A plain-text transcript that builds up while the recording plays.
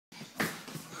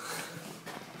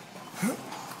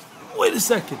Wait a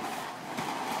second.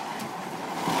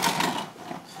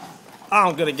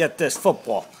 I'm gonna get this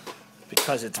football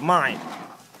because it's mine.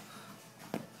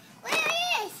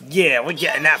 Yeah, we're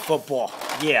getting that football.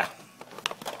 Yeah.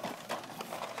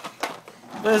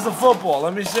 Where's the football?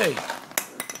 Let me see.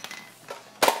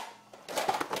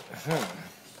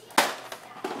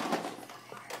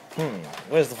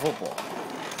 Where's the football?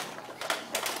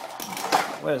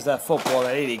 Where's that football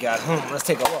that Aidey got? Let's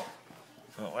take a look.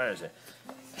 Oh, where is it?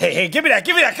 Hey, give me that,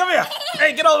 come here.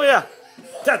 Hey, get over here.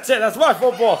 That's it, that's my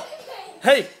football.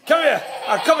 Hey, come here.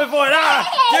 I'm coming for it.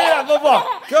 Give me that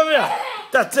football. Come here.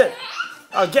 That's it.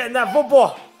 I'm getting that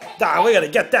football. We're gonna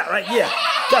get that right here.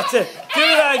 That's it. Give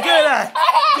me that.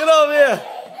 Get over here.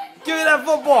 Give me that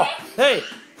football. Hey,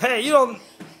 you don't.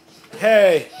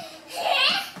 Hey,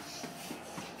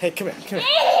 come here.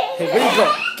 Hey, where you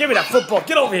going? Give me that football.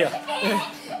 Get over here.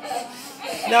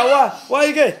 Now, why are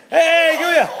you good? Hey,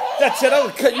 come here. That's it. I'm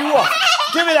gonna cut you off.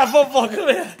 Give me that football. Come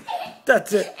here.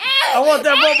 That's it. I want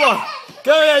that football.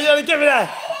 Come here. You gotta give me that.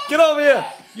 Get over here.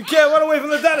 You can't run away from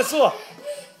the dinosaur.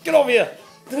 Get over here.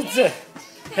 That's it.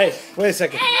 Hey, wait a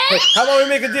second. Hey, how about we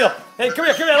make a deal? Hey, come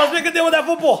here. Let's make a deal with that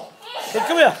football. Hey,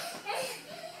 come here.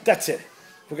 That's it.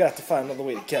 We're gonna have to find another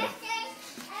way to get him.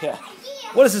 Yeah.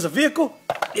 What is this, a vehicle?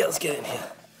 Yeah, let's get in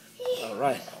here. All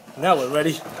right. Now we're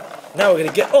ready. Now we're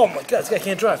gonna get. Oh my God, this guy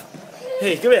can't drive.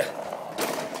 Hey, come here.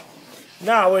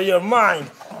 Now you're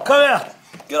mine. Come here.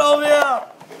 Get over here.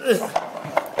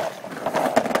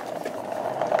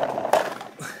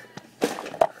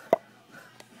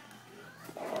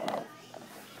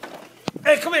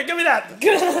 Hey, come here. Give me that.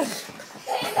 Get over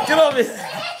here.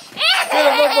 Get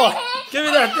a football. Give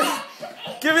me that thing.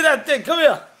 Give me that thing. Come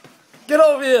here. Get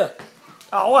over here.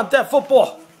 I want that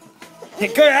football. Hey,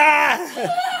 come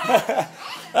here.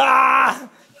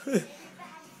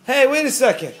 Hey, wait a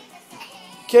second.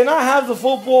 Can I have the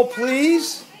football,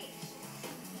 please?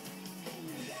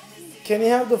 Can you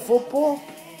have the football?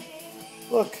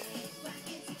 Look.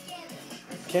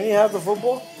 Can you have the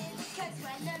football?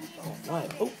 Oh, right.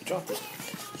 Oh, drop it.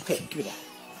 Hey, give me that.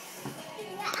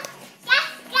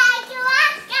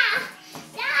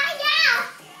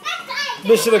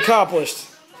 Mission accomplished.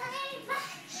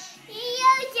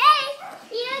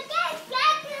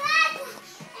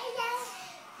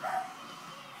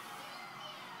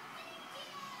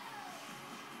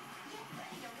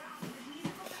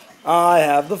 I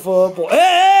have the football.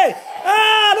 Hey!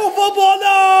 No football!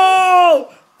 No!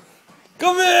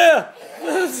 Come here!